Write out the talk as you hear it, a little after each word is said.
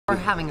We're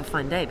having a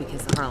fun day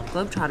because the Harlem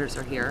Globetrotters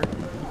are here,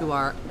 who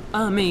are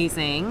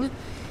amazing.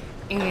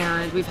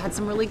 And we've had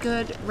some really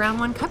good round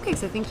one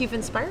cupcakes. I think you've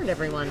inspired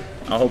everyone.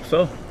 I hope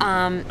so.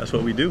 That's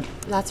what we do.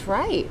 That's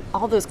right.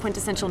 All those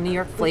quintessential New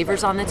York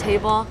flavors on the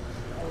table.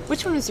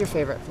 Which one was your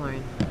favorite,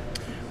 Florian?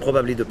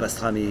 Probably the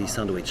pastrami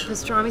sandwich.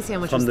 Pastrami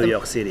sandwich from New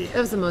York City. It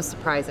was the most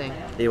surprising.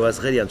 It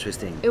was really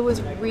interesting. It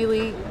was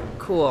really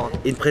cool.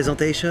 In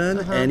presentation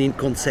and in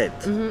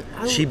concept.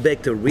 She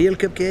baked a real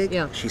cupcake.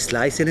 Yeah. She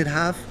sliced it in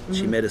half.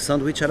 She made a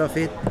sandwich out of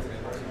it.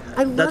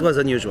 That was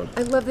unusual.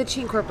 I love that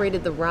she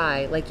incorporated the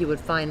rye, like you would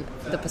find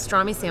the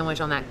pastrami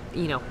sandwich on that,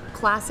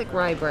 classic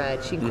rye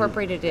bread. She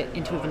incorporated it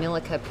into a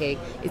vanilla cupcake.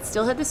 It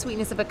still had the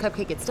sweetness of a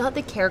cupcake. It still had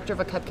the character of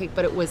a cupcake,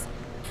 but it was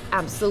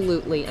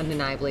absolutely,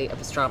 undeniably a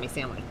pastrami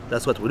sandwich.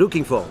 That's what we're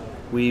looking for.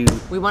 We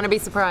want to be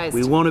surprised.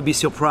 We want to be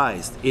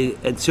surprised.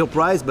 And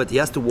surprised, but he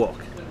has to work.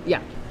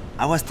 Yeah.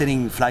 I was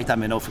telling Flight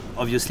Time, and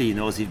obviously he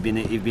knows he's been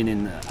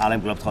in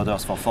Harlem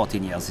Globetrotters for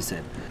 14 years, he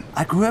said.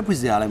 I grew up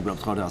with the Harlem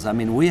Globetrotters. I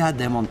mean, we had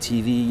them on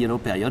TV,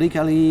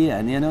 periodically,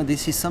 and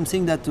this is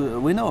something that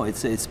we know.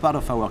 It's part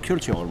of our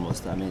culture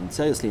almost. I mean,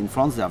 seriously, in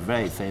France they are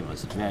very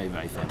famous, very,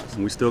 very famous.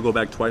 And we still go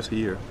back twice a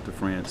year to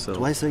France. So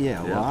twice a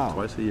year, yeah, wow.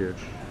 Twice a year.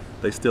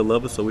 They still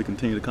love us, so we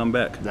continue to come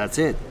back. That's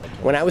it.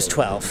 When I was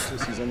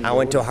 12, I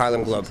went to a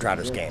Harlem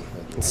Globetrotters game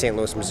in St.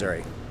 Louis,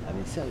 Missouri.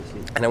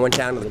 And I went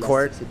down to the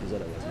court,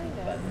 and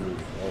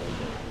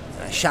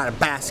I shot a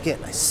basket,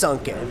 and I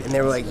sunk it. And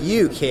they were like,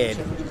 "You kid,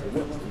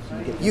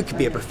 you could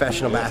be a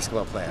professional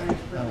basketball player."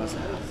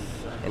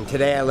 And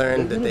today I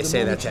learned that they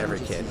say that to every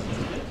kid.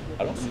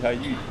 I don't see how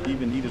you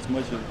even eat as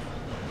much of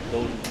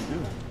those as you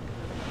do.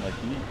 Like,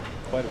 you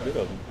eat quite a bit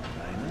of them.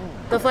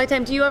 The Flight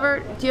Time, do you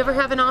ever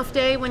have an off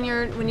day when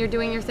you're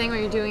doing your thing, when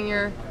you're doing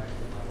your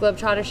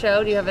Globetrotter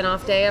show? Do you have an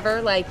off day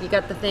ever? Like you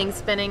got the thing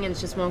spinning and it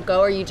just won't go,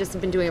 or you just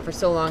have been doing it for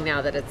so long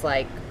now that it's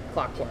like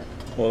clockwork?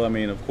 Well, I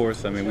mean, of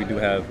course,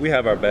 we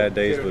have our bad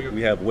days, but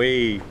we have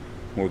way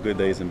more good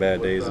days than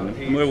bad days.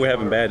 And when we're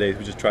having bad days,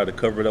 we just try to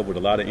cover it up with a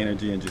lot of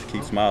energy and just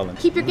keep smiling.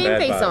 Keep your game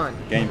face on.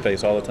 Game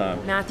face all the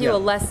time. Matthew, a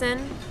lesson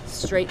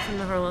straight from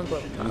the Harlem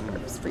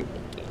Globetrotters. Free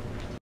thinking.